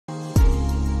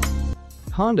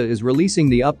Honda is releasing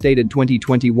the updated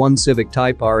 2021 Civic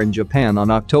Type R in Japan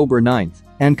on October 9,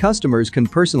 and customers can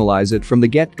personalize it from the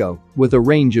get-go with a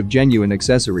range of genuine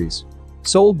accessories.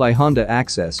 Sold by Honda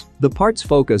Access, the parts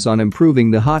focus on improving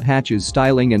the hot hatch's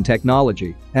styling and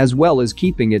technology, as well as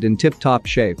keeping it in tip-top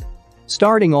shape.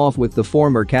 Starting off with the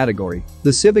former category,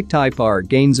 the Civic Type R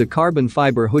gains a carbon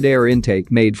fiber hood air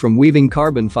intake made from weaving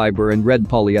carbon fiber and red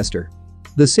polyester.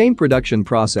 The same production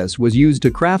process was used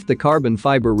to craft the carbon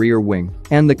fiber rear wing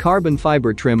and the carbon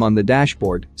fiber trim on the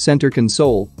dashboard, center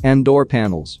console, and door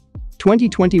panels.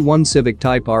 2021 Civic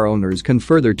Type R owners can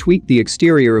further tweak the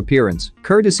exterior appearance,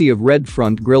 courtesy of red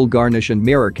front grille garnish and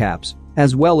mirror caps,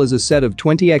 as well as a set of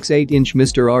 20x8-inch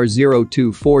Mr.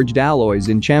 R02 forged alloys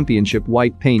in championship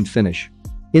white paint finish.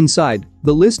 Inside,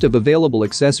 the list of available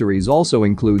accessories also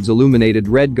includes illuminated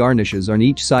red garnishes on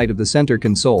each side of the center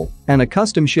console and a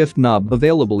custom shift knob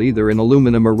available either in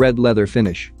aluminum or red leather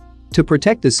finish. To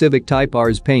protect the Civic Type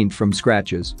R's paint from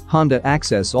scratches, Honda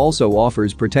Access also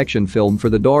offers protection film for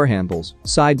the door handles,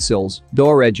 side sills,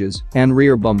 door edges, and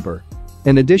rear bumper.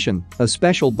 In addition, a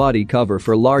special body cover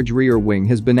for large rear wing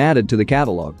has been added to the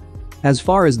catalog. As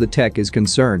far as the tech is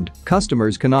concerned,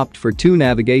 customers can opt for 2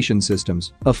 navigation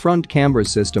systems, a front camera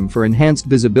system for enhanced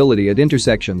visibility at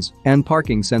intersections, and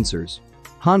parking sensors.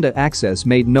 Honda Access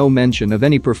made no mention of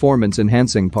any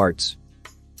performance-enhancing parts.